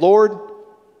just say, Lord,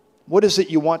 what is it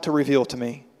you want to reveal to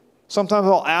me? Sometimes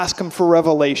I'll ask Him for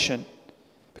revelation,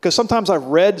 because sometimes I've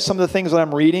read some of the things that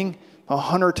I'm reading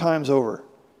 100 times over.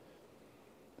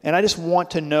 And I just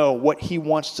want to know what He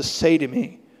wants to say to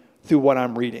me through what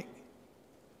I'm reading.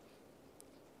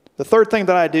 The third thing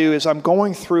that I do is I'm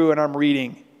going through and I'm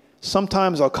reading.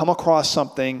 Sometimes I'll come across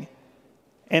something,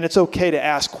 and it's okay to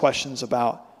ask questions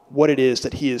about what it is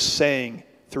that He is saying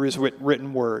through His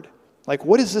written word. Like,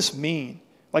 what does this mean?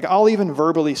 Like, I'll even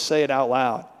verbally say it out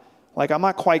loud. Like, I'm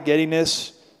not quite getting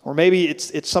this, or maybe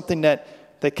it's something that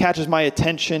catches my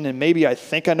attention, and maybe I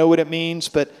think I know what it means,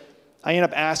 but I end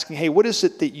up asking, hey, what is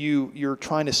it that you're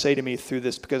trying to say to me through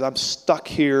this? Because I'm stuck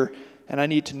here and I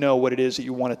need to know what it is that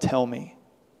you want to tell me.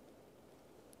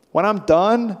 When I'm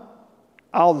done,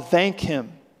 I'll thank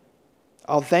him.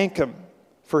 I'll thank him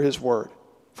for his word,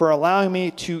 for allowing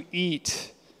me to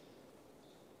eat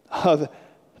of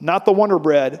not the Wonder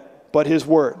Bread, but his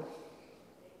word.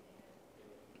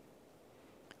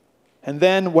 And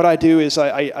then what I do is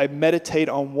I meditate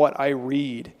on what I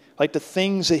read. Like the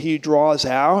things that he draws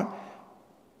out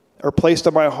are placed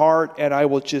on my heart, and I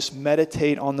will just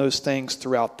meditate on those things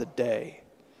throughout the day.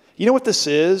 You know what this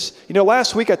is?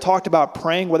 Last week I talked about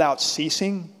praying without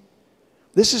ceasing.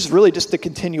 This is really just the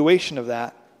continuation of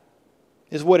that,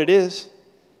 is what it is.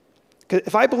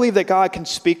 If I believe that God can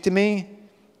speak to me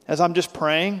as I'm just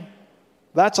praying,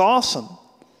 that's awesome.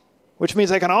 Which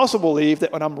means I can also believe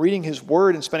that when I'm reading his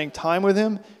word and spending time with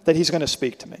him, that he's going to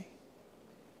speak to me.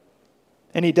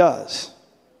 And he does.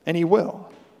 And he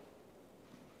will.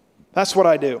 That's what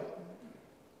I do.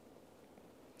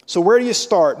 So where do you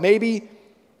start? Maybe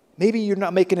you're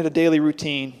not making it a daily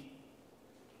routine.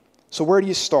 So where do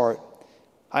you start?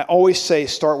 I always say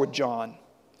start with John,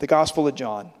 the Gospel of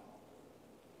John.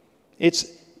 It's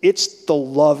the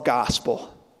love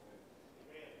gospel.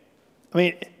 I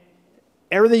mean,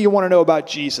 everything you want to know about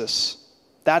Jesus,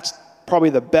 that's probably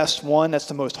the best one. That's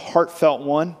the most heartfelt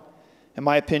one, in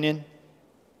my opinion.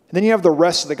 And then you have the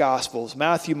rest of the Gospels,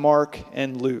 Matthew, Mark,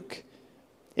 and Luke.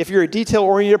 If you're a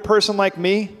detail-oriented person like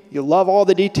me, you love all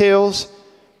the details,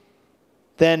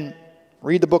 then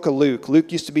read the book of Luke.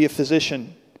 Luke used to be a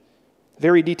physician,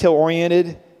 very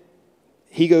detail-oriented.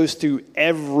 He goes through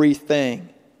everything.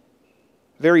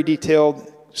 Very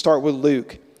detailed. Start with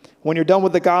Luke. When you're done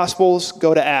with the Gospels,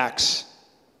 go to Acts.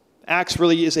 Acts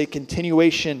really is a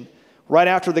continuation. Right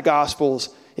after the Gospels,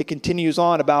 it continues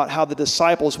on about how the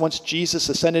disciples, once Jesus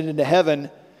ascended into heaven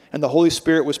and the Holy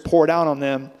Spirit was poured out on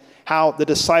them, how the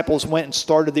disciples went and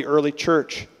started the early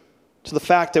church. To the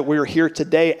fact that we're here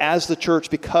today as the church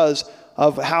because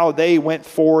of how they went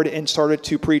forward and started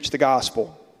to preach the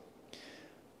gospel.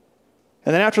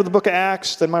 And then after the book of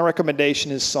Acts, then my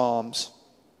recommendation is Psalms.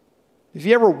 If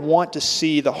you ever want to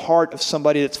see the heart of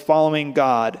somebody that's following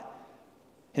God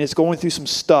and is going through some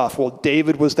stuff, well,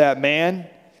 David was that man,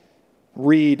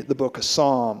 read the book of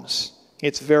Psalms.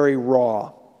 It's very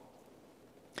raw.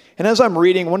 And as I'm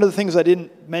reading, one of the things I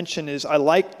didn't mention is I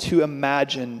like to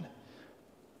imagine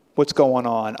what's going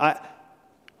on. I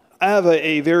have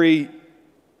a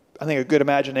good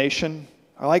imagination.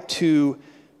 I like to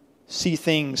see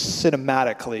things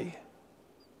cinematically.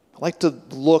 I like to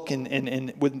look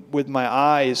and with my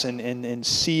eyes and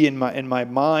see in my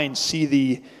mind,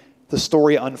 see the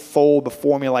story unfold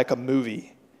before me like a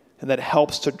movie. And that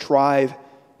helps to drive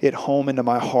it home into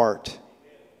my heart.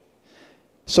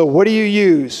 So what do you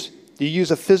use? Do you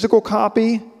use a physical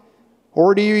copy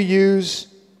or do you use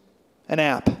an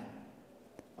app?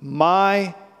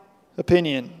 My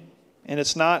opinion, and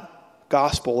it's not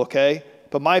gospel, okay?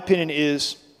 But my opinion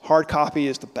is hard copy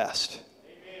is the best.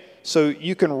 Amen. So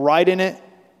you can write in it.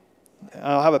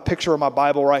 I'll have a picture of my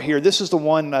Bible right here. This is the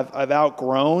one I've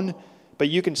outgrown, but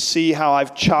you can see how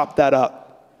I've chopped that up.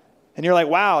 And you're like,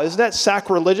 wow, is that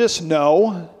sacrilegious?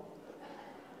 No,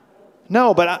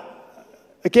 but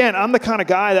again, I'm the kind of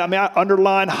guy that I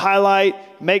underline,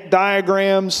 highlight, make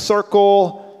diagrams,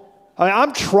 circle.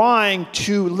 I'm trying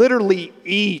to literally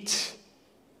eat.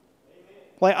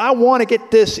 Like, I want to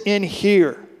get this in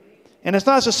here. And it's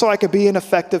not just so I could be an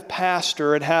effective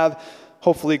pastor and have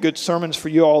hopefully good sermons for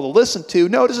you all to listen to.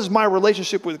 No, this is my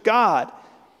relationship with God.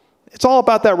 It's all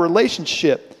about that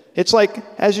relationship. It's like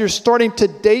as you're starting to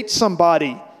date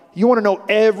somebody, you want to know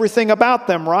everything about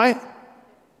them, right?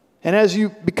 And as you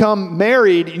become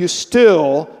married, you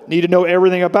still need to know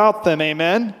everything about them,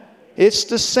 amen? It's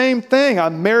the same thing.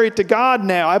 I'm married to God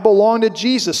now. I belong to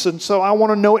Jesus, and so I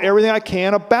want to know everything I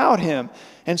can about him.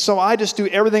 And so I just do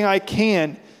everything I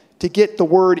can to get the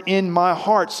word in my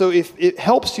heart. So if it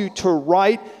helps you to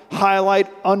write, highlight,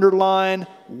 underline,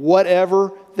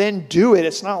 whatever, then do it.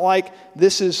 It's not like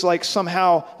this is like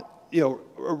somehow, a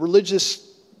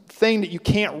religious thing that you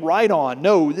can't write on.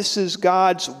 No, this is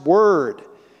God's word.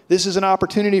 This is an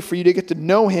opportunity for you to get to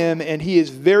know him, and he is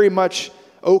very much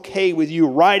okay with you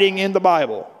writing in the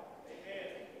Bible.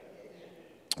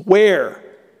 Where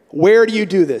do you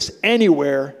do this?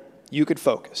 Anywhere you could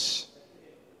focus.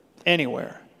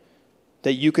 Anywhere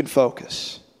that you can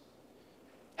focus.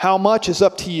 How much is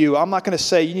up to you. I'm not going to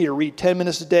say you need to read 10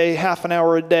 minutes a day, half an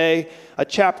hour a day, a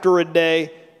chapter a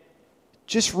day.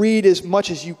 Just read as much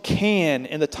as you can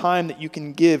in the time that you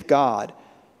can give God,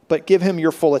 but give him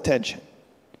your full attention.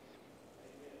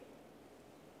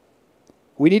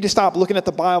 We need to stop looking at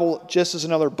the Bible just as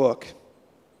another book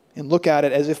and look at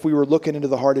it as if we were looking into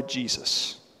the heart of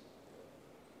Jesus.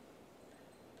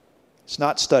 It's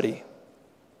not study.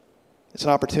 It's an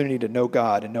opportunity to know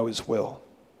God and know His will.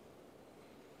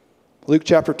 Luke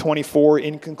chapter 24,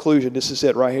 in conclusion, this is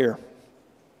it right here.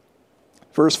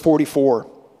 Verse 44.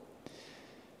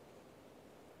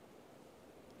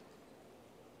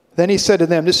 Then He said to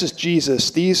them, this is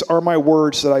Jesus, these are my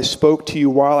words that I spoke to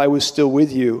you while I was still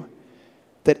with you,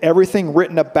 that everything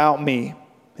written about me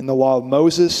in the law of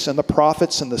Moses and the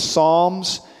prophets and the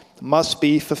Psalms must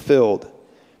be fulfilled.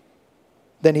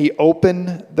 Then He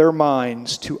opened their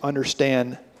minds to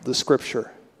understand the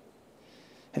Scripture.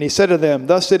 And He said to them,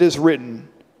 thus it is written,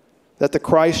 that the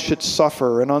Christ should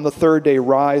suffer and on the third day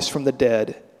rise from the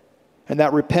dead, and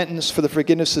that repentance for the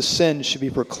forgiveness of sins should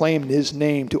be proclaimed in His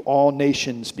name to all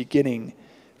nations, beginning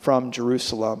from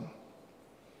Jerusalem.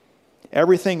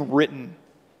 Everything written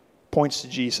points to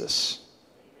Jesus.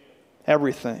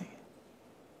 Everything.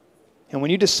 And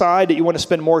when you decide that you want to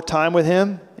spend more time with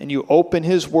Him, and you open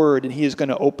His Word, and He is going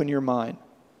to open your mind,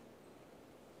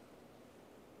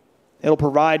 it'll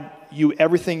provide you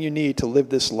everything you need to live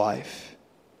this life.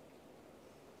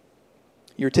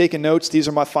 You're taking notes. These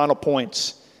are my final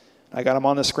points. I got them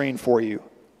on the screen for you.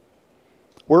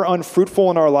 We're unfruitful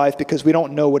in our life because we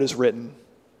don't know what is written.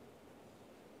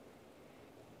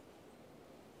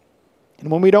 And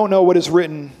when we don't know what is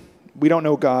written, we don't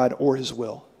know God or His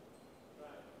will.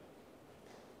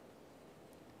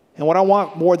 And what I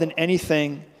want more than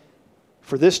anything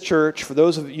for this church, for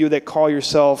those of you that call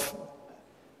yourself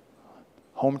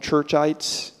home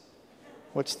churchites,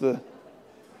 what's the...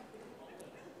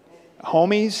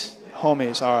 Homies?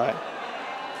 Homies, all right.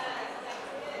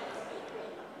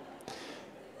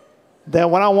 Then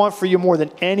what I want for you more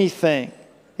than anything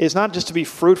is not just to be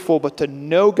fruitful, but to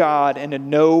know God and to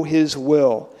know His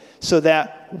will. So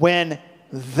that when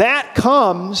that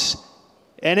comes,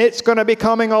 and it's going to be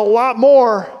coming a lot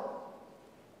more,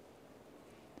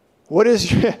 what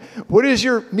is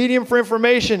your medium for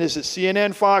information? Is it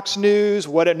CNN, Fox News,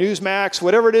 Newsmax,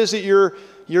 whatever it is that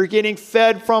you're getting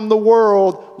fed from the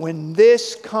world? When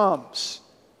this comes,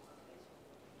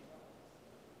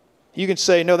 you can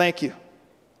say, no, thank you.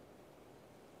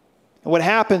 And what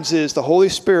happens is the Holy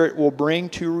Spirit will bring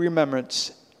to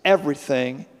remembrance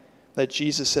everything that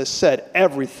Jesus has said,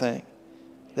 everything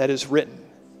that is written.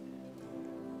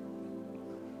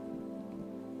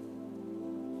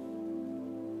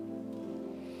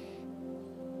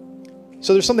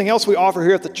 So there's something else we offer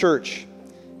here at the church,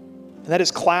 and that is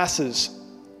classes.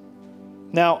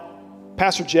 Now,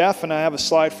 Pastor Jeff, and I have a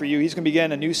slide for you, he's going to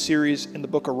begin a new series in the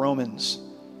book of Romans.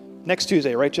 Next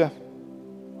Tuesday, right, Jeff?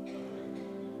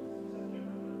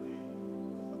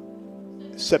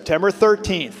 September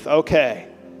 13th, okay.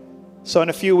 So in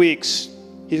a few weeks,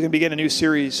 he's going to begin a new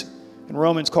series in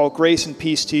Romans called Grace and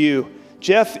Peace to You.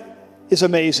 Jeff is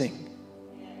amazing.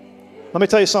 Let me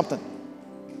tell you something.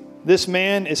 This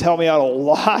man has helped me out a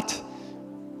lot.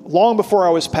 Long before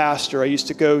I was pastor, I used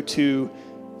to go to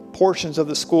portions of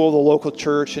the school of the local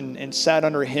church and sat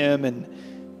under him and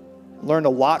learned a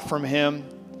lot from him.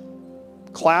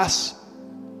 Class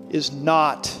is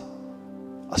not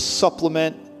a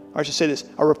supplement, or I should say this,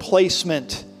 a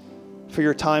replacement for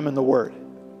your time in the Word.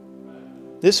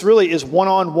 This really is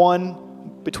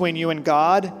one-on-one between you and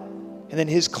God. And then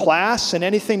His class, and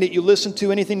anything that you listen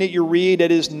to, anything that you read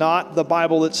that is not the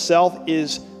Bible itself,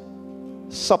 is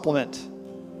supplement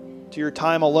to your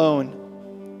time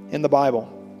alone in the Bible.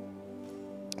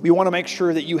 We want to make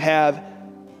sure that you have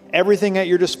everything at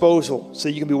your disposal so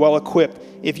that you can be well equipped.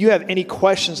 If you have any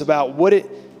questions about what it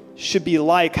should be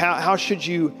like, how should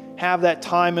you have that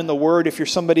time in the Word if you're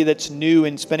somebody that's new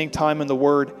in spending time in the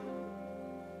Word,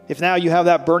 if now you have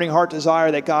that burning heart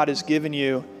desire that God has given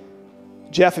you,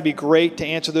 Jeff would be great to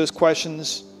answer those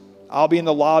questions. I'll be in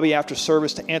the lobby after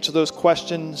service to answer those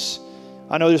questions.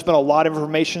 I know there's been a lot of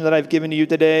information that I've given to you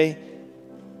today.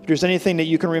 If there's anything that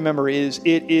you can remember, it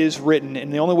is written.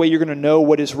 And the only way you're going to know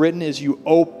what is written is you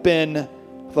open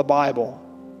the Bible.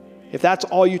 If that's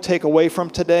all you take away from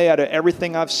today out of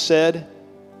everything I've said,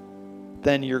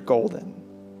 then you're golden.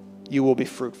 You will be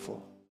fruitful.